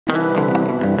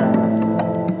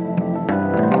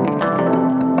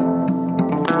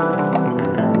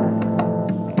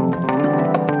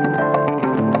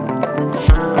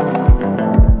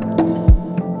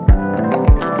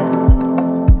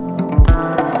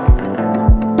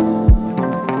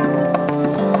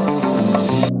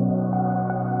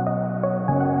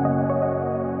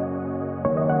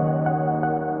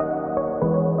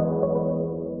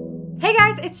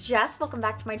Jess. Welcome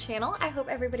back to my channel. I hope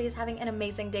everybody is having an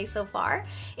amazing day so far.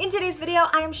 In today's video,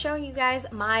 I am showing you guys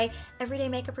my everyday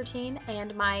makeup routine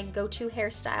and my go-to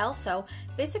hairstyle. So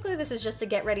basically this is just a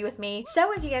get ready with me.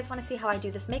 So if you guys want to see how I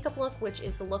do this makeup look, which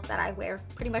is the look that I wear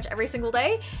pretty much every single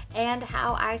day, and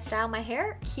how I style my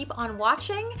hair, keep on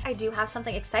watching. I do have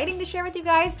something exciting to share with you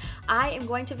guys. I am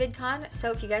going to VidCon,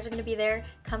 so if you guys are going to be there,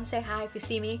 come say hi. If you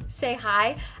see me, say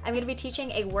hi. I'm going to be teaching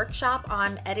a workshop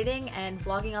on editing and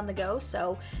vlogging on the go.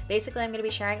 So basically I'm going to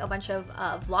be sharing a bunch of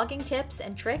vlogging tips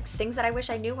and tricks, things that I wish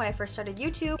I knew when I first started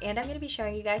YouTube, and I'm going to be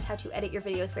showing you guys how to edit your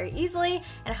videos very easily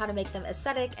and how to make them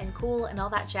aesthetic and cool and all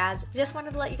that jazz. Just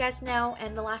wanted to let you guys know.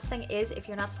 And the last thing is, if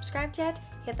you're not subscribed yet,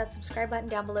 hit that subscribe button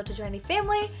down below to join the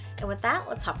family. And with that,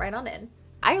 let's hop right on in.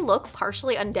 I look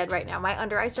partially undead right now. My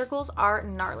under eye circles are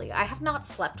gnarly. I have not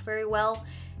slept very well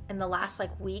in the last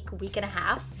week and a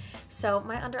half. So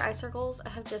my under eye circles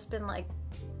have just been like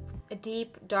a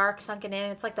deep, dark, sunken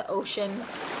in. It's like the ocean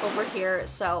over here.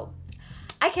 So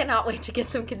I cannot wait to get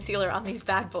some concealer on these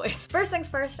bad boys. First things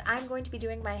first, I'm going to be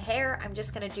doing my hair. I'm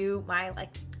just gonna do my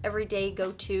everyday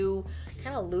go-to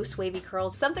kind of loose wavy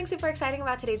curls. Something super exciting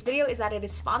about today's video is that it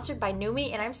is sponsored by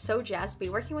Neistadt, and I'm so jazzed to be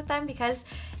working with them, because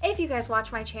if you guys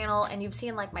watch my channel and you've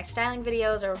seen my styling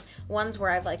videos or ones where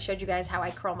I've showed you guys how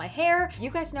I curl my hair, you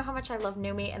guys know how much I love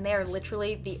Neistadt, and they are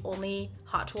literally the only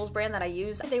Hot Tools brand that I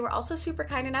use. They were also super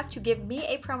kind enough to give me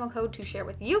a promo code to share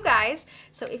with you guys.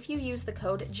 So if you use the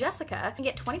code Jessica, you can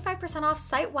get 25% off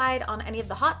site-wide on any of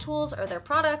the Hot Tools or their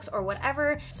products or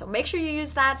whatever. So make sure you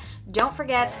use that. Don't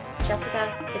forget,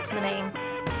 Jessica, it's my name.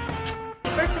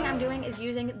 The first thing I'm doing is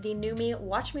using the Neistadt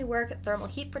Watch Me Work Thermal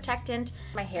Heat Protectant.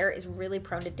 My hair is really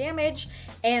prone to damage,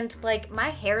 and my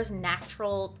hair's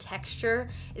natural texture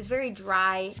is very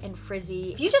dry and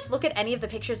frizzy. If you just look at any of the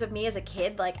pictures of me as a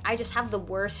kid, I just have the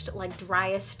worst,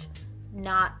 driest,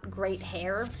 not great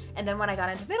hair. And then when I got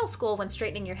into middle school, when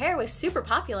straightening your hair was super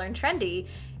popular and trendy,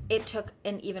 it took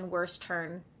an even worse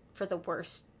turn for the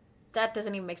worse. That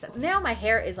doesn't even make sense. Now my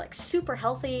hair is super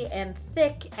healthy and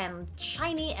thick and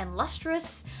shiny and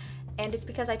lustrous, and it's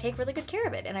because I take really good care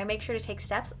of it, and I make sure to take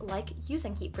steps like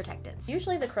using heat protectants.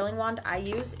 Usually the curling wand I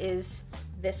use is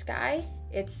this guy.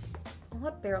 It's,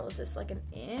 what barrel is this? An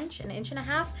inch and a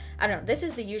half? I don't know. This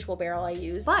is the usual barrel I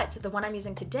use, but the one I'm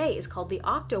using today is called the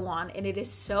Octo Wand, and it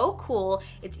is so cool.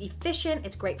 It's efficient,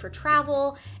 it's great for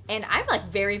travel, and I'm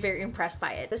very, very impressed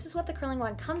by it. This is what the curling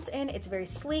wand comes in. It's very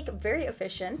sleek, very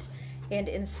efficient, and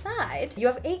inside you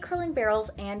have 8 curling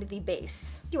barrels and the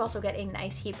base. You also get a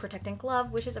nice heat protectant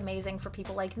glove, which is amazing for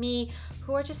people like me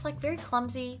who are just very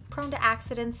clumsy, prone to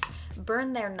accidents,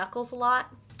 burn their knuckles a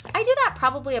lot. I do that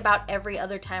probably about every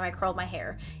other time I curl my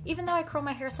hair. Even though I curl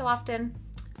my hair so often,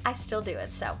 I still do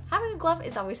it. So having a glove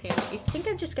is always handy. I think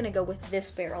I'm just gonna go with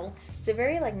this barrel. It's a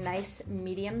very nice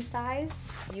medium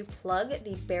size. You plug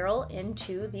the barrel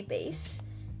into the base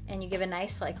and you give a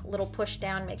nice little push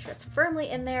down, make sure it's firmly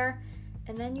in there,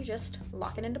 and then you just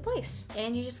lock it into place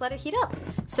and you just let it heat up.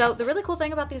 So the really cool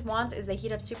thing about these wands is they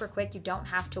heat up super quick. You don't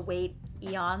have to wait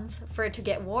eons for it to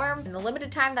get warm. In the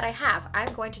limited time that I have,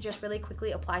 I'm going to just really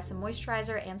quickly apply some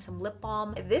moisturizer and some lip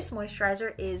balm. This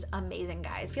moisturizer is amazing,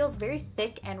 guys. It feels very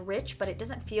thick and rich, but it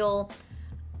doesn't feel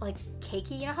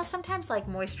cakey. You know how sometimes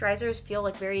moisturizers feel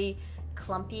very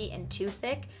clumpy and too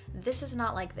thick? This is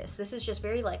not like this. This is just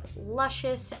very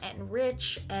luscious and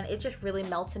rich, and it just really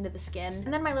melts into the skin.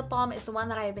 And then my lip balm is the one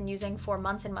that I have been using for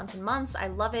months and months and months. I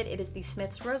love it. It is the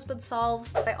Smith's Rosebud Salve.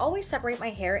 I always separate my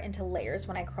hair into layers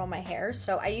when I curl my hair.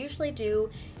 So I usually do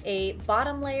a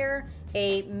bottom layer,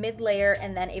 a mid layer,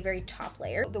 and then a very top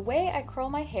layer. The way I curl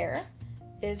my hair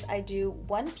is I do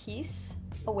one piece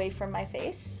away from my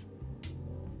face.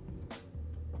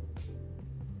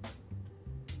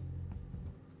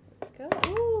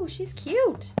 Ooh, she's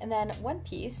cute. And then one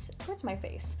piece towards my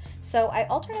face. So I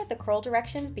alternate the curl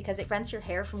directions because it prevents your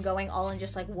hair from going all in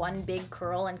just one big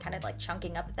curl and kind of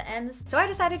chunking up at the ends. So I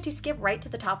decided to skip right to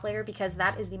the top layer because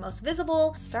that is the most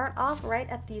visible. Start off right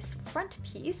at this front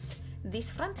piece.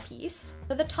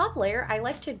 For the top layer, I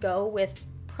like to go with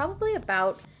probably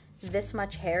about this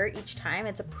much hair each time.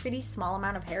 It's a pretty small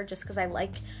amount of hair just because I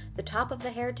like the top of the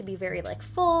hair to be very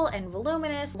full and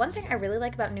voluminous. One thing I really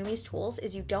like about Neumie's tools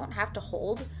is you don't have to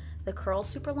hold the curl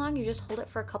super long. You just hold it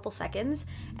for a couple seconds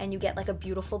and you get a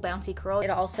beautiful bouncy curl. It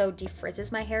also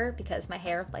defrizzes my hair because my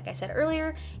hair, like I said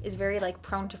earlier, is very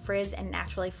prone to frizz and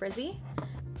naturally frizzy.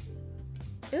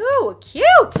 Ooh,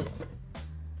 cute!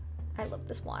 I love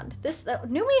this wand. This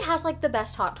Neistadt has the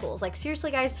best Hot Tools. Seriously,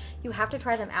 guys, you have to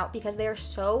try them out because they are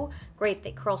so great.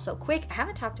 They curl so quick. I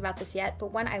haven't talked about this yet,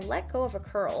 but when I let go of a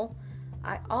curl,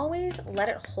 I always let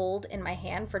it hold in my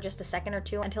hand for just a second or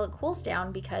two until it cools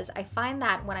down, because I find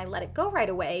that when I let it go right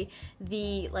away,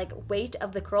 the like weight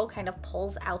of the curl kind of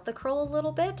pulls out the curl a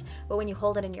little bit. But when you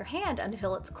hold it in your hand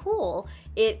until it's cool,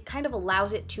 it kind of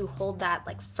allows it to hold that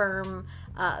like firm,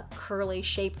 curly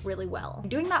shape really well.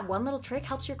 Doing that one little trick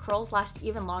helps your curls last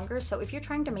even longer. So if you're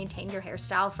trying to maintain your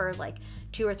hairstyle for like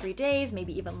 2 or 3 days,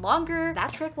 maybe even longer,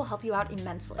 that trick will help you out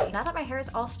immensely. Now that my hair is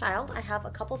all styled, I have a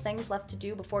couple things left to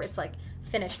do before it's like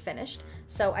finished.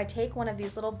 So I take one of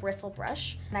these little bristle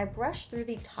brush and I brush through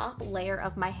the top layer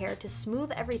of my hair to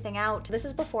smooth everything out. This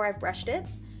is before I've brushed it,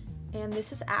 and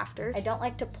this is after. I don't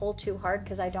like to pull too hard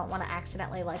because I don't want to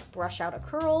accidentally like brush out a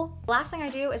curl. The last thing I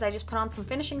do is I just put on some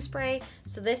finishing spray.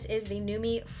 So this is the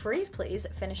Numi Freeze Please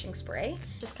finishing spray.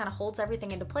 Just kind of holds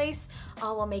everything into place,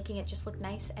 all while making it just look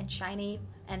nice and shiny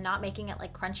and not making it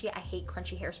like crunchy. I hate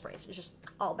crunchy hairsprays. It's just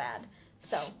all bad.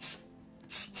 So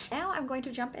now I'm going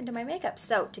to jump into my makeup.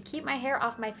 So to keep my hair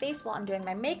off my face while I'm doing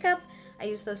my makeup, I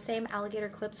use those same alligator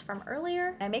clips from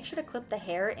earlier. I make sure to clip the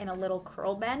hair in a little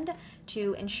curl bend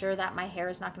to ensure that my hair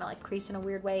is not gonna like crease in a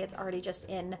weird way. It's already just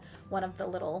in one of the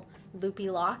little loopy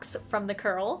locks from the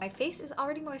curl. My face is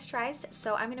already moisturized,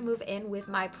 so I'm gonna move in with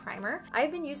my primer.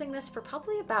 I've been using this for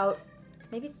probably about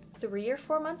maybe 3 or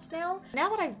 4 months now. Now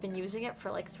that I've been using it for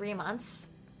like 3 months,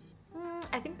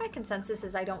 I think my consensus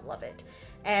is I don't love it.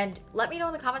 And let me know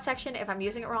in the comment section if I'm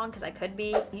using it wrong, because I could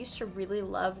be. I used to really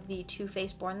love the Too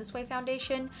Faced Born This Way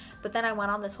foundation, but then I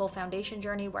went on this whole foundation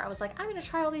journey where I was like, I'm gonna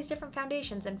try all these different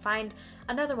foundations and find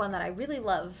another one that I really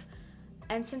love.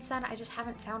 And since then, I just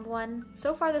haven't found one.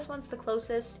 So far, this one's the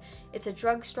closest. It's a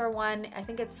drugstore one. I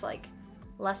think it's like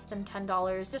less than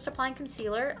 $10. Just applying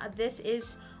concealer. This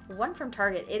is one from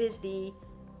Target. It is the,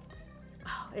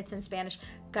 oh, it's in Spanish,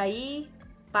 Gai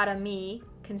Para Mi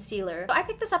concealer. So I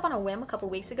picked this up on a whim a couple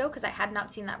weeks ago because I had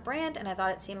not seen that brand and I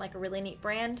thought it seemed like a really neat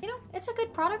brand. You know, it's a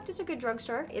good product, it's a good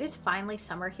drugstore. It is finally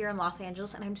summer here in Los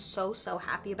Angeles and I'm so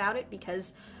happy about it,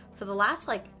 because for the last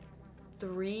like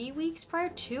 3 weeks prior,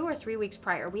 2 or 3 weeks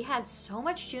prior, we had so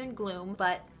much June gloom,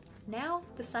 but now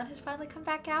the sun has finally come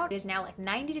back out. It is now like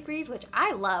 90 degrees, which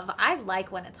I love. I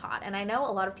like when it's hot. And I know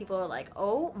a lot of people are like,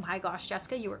 oh my gosh,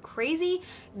 Jessica, you were crazy.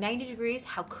 90 degrees,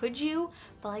 how could you?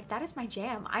 But like, that is my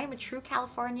jam. I am a true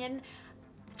Californian.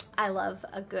 I love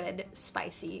a good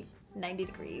spicy 90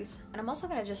 degrees. And I'm also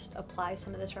gonna just apply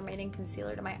some of this remaining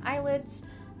concealer to my eyelids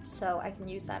so I can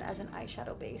use that as an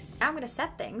eyeshadow base. Now I'm gonna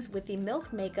set things with the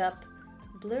Milk Makeup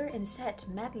Blur and Set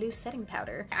Matte Loose Setting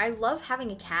Powder. I love having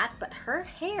a cat, but her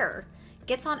hair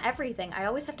gets on everything. I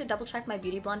always have to double check my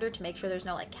beauty blender to make sure there's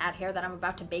no like cat hair that I'm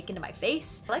about to bake into my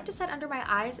face. I like to set under my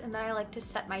eyes, and then I like to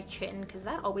set my chin because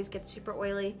that always gets super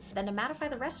oily. Then to mattify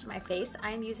the rest of my face,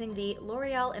 I am using the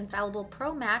L'Oreal Infallible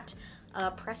Pro Matte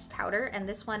pressed powder, and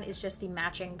this one is just the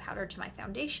matching powder to my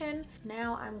foundation.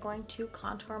 Now I'm going to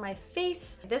contour my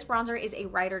face. This bronzer is a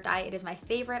ride or die. It is my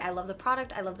favorite. I love the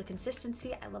product, I love the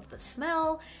consistency, I love the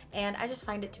smell, and I just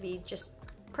find it to be just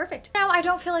perfect. Now I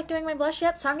don't feel like doing my blush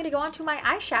yet, so I'm gonna go on to my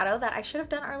eyeshadow that I should have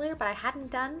done earlier but I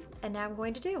hadn't done, and now I'm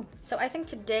going to do. So I think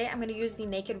today I'm gonna use the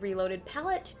Naked Reloaded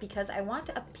palette because I want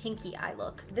a pinky eye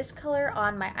look. This color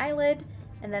on my eyelid,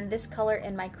 and then this color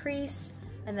in my crease,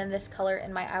 and then this color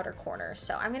in my outer corner.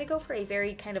 So I'm gonna go for a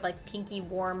very kind of like pinky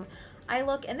warm eye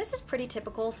look, and this is pretty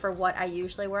typical for what I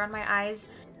usually wear on my eyes.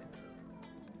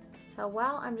 So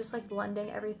while I'm just like blending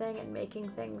everything and making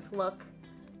things look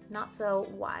not so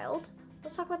wild,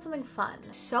 let's talk about something fun.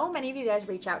 So many of you guys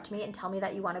reach out to me and tell me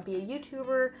that you want to be a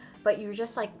YouTuber, but you're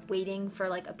just like waiting for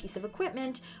like a piece of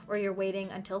equipment, or you're waiting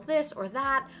until this or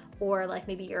that, or like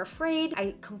maybe you're afraid.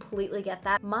 I completely get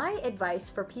that. My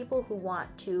advice for people who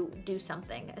want to do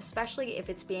something, especially if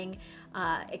it's being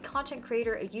a content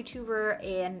creator, a YouTuber,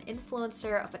 an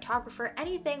influencer, a photographer,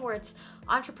 anything where it's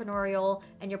entrepreneurial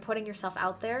and you're putting yourself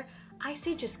out there, I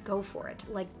say just go for it.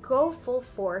 Like, go full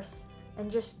force and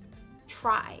just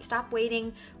try. Stop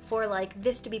waiting for like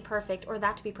this to be perfect or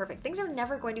that to be perfect. Things are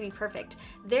never going to be perfect.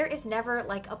 There is never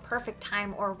like a perfect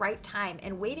time or right time,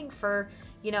 and waiting for,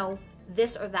 you know,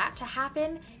 this or that to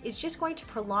happen is just going to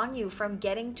prolong you from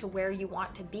getting to where you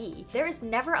want to be. There is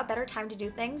never a better time to do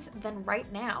things than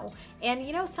right now. And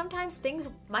you know, sometimes things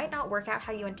might not work out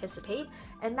how you anticipate,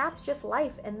 and that's just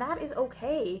life, and that is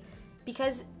okay.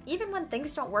 Because even when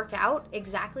things don't work out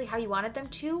exactly how you wanted them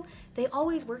to, they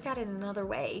always work out in another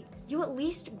way. You at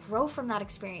least grow from that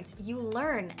experience. You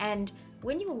learn, and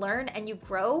when you learn and you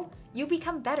grow, you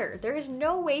become better. There is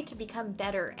no way to become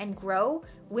better and grow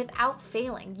without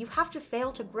failing. You have to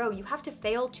fail to grow. You have to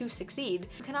fail to succeed.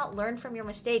 You cannot learn from your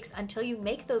mistakes until you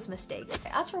make those mistakes.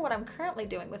 As for what I'm currently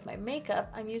doing with my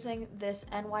makeup, I'm using this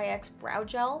NYX brow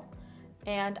gel.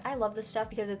 And I love this stuff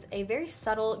because it's a very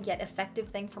subtle yet effective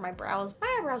thing for my brows.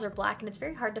 My eyebrows are black and it's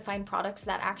very hard to find products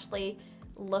that actually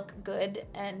look good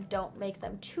and don't make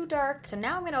them too dark. So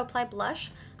now I'm going to apply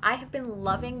blush. I have been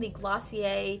loving the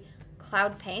Glossier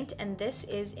Cloud Paint, and this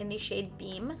is in the shade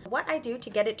Beam. What I do to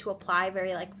get it to apply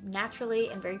very like naturally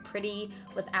and very pretty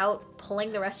without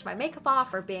pulling the rest of my makeup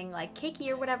off or being like cakey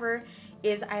or whatever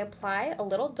is I apply a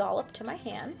little dollop to my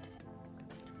hand.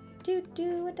 Do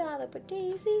a dollop with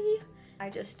Daisy. I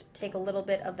just take a little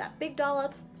bit of that big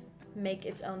dollop, make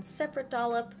its own separate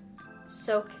dollop,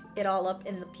 soak it all up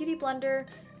in the beauty blender,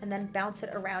 and then bounce it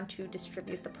around to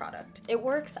distribute the product. It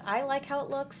works. I like how it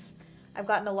looks. I've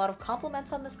gotten a lot of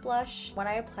compliments on this blush. When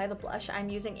I apply the blush, I'm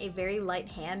using a very light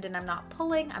hand and I'm not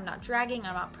pulling, I'm not dragging,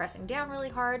 I'm not pressing down really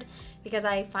hard because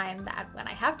I find that when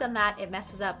I have done that, it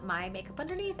messes up my makeup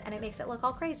underneath and it makes it look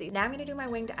all crazy. Now I'm gonna do my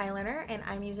winged eyeliner and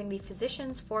I'm using the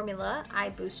Physicians Formula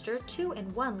Eye Booster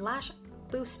 2-in-1 Lash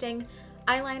Boosting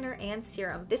eyeliner and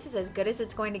serum. This is as good as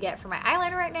it's going to get for my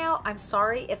eyeliner right now. I'm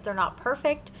sorry if they're not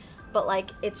perfect, but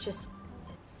like it's just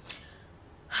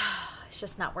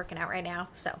not working out right now.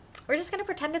 So we're just gonna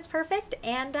pretend it's perfect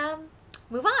and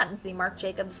move on. The Marc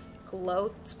Jacobs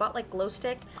Spotlight Glow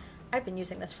Stick. I've been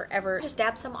using this forever. Just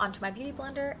dab some onto my beauty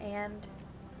blender and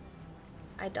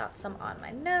I dot some on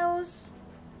my nose.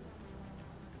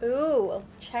 Ooh,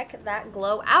 check that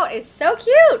glow out. It's so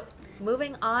cute.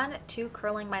 Moving on to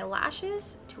curling my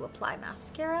lashes to apply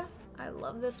mascara. I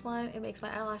love this one. It makes my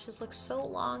eyelashes look so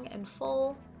long and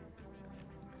full.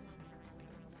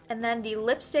 And then the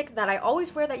lipstick that I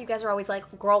always wear that you guys are always like,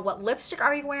 girl, what lipstick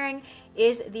are you wearing?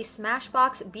 Is the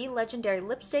Smashbox Be Legendary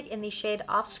lipstick in the shade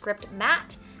Off Script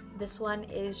Matte. This one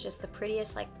is just the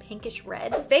prettiest like pinkish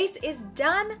red. Face is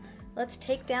done. Let's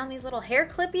take down these little hair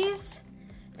clippies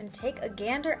and take a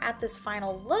gander at this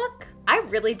final look. I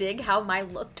really dig how my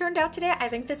look turned out today. I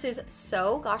think this is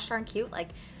so gosh darn cute. Like,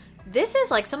 this is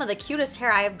like some of the cutest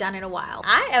hair I have done in a while.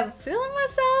 I am feeling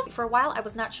myself. For a while, I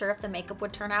was not sure if the makeup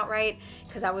would turn out right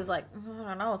because I was like, I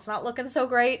don't know, it's not looking so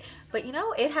great. But you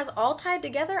know, it has all tied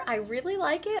together. I really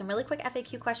like it. Some really quick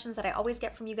FAQ questions that I always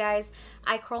get from you guys.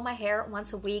 I curl my hair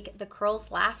once a week. The curls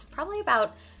last probably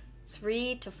about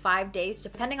 3 to 5 days,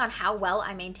 depending on how well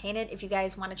I maintain it. If you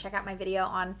guys want to check out my video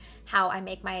on how I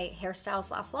make my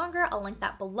hairstyles last longer, I'll link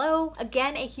that below.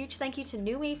 Again, a huge thank you to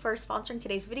Neistadt for sponsoring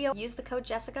today's video. Use the code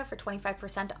Jessica for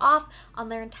 25% off on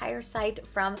their entire site,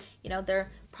 from, you know, their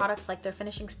products like their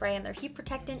finishing spray and their heat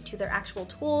protectant to their actual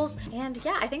tools. And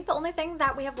yeah, I think the only thing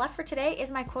that we have left for today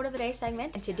is my quote of the day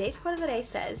segment. And today's quote of the day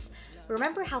says,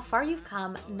 "Remember how far you've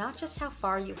come, not just how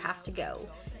far you have to go.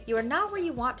 You are not where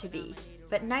you want to be,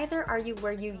 but neither are you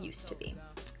where you used to be."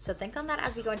 So think on that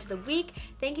as we go into the week.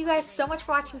 Thank you guys so much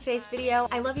for watching today's video.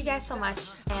 I love you guys so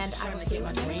much, and I will see you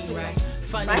next week.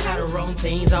 Funny how the wrong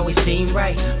things always seem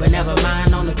right, but never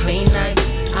mind on the clean night.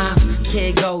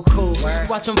 Kid go cool.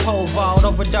 Watch them pole vault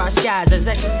over dark skies as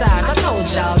exercise. I told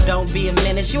y'all, don't be a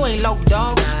menace. You ain't low,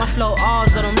 dog. My flow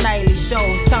alls on them nightly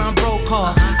shows. Tom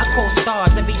Brokaw. I quote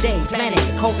stars every day. Planet,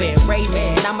 COVID,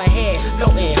 Rayman. I'm ahead,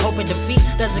 floating, hoping defeat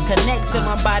doesn't connect to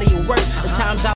my body of work. The times I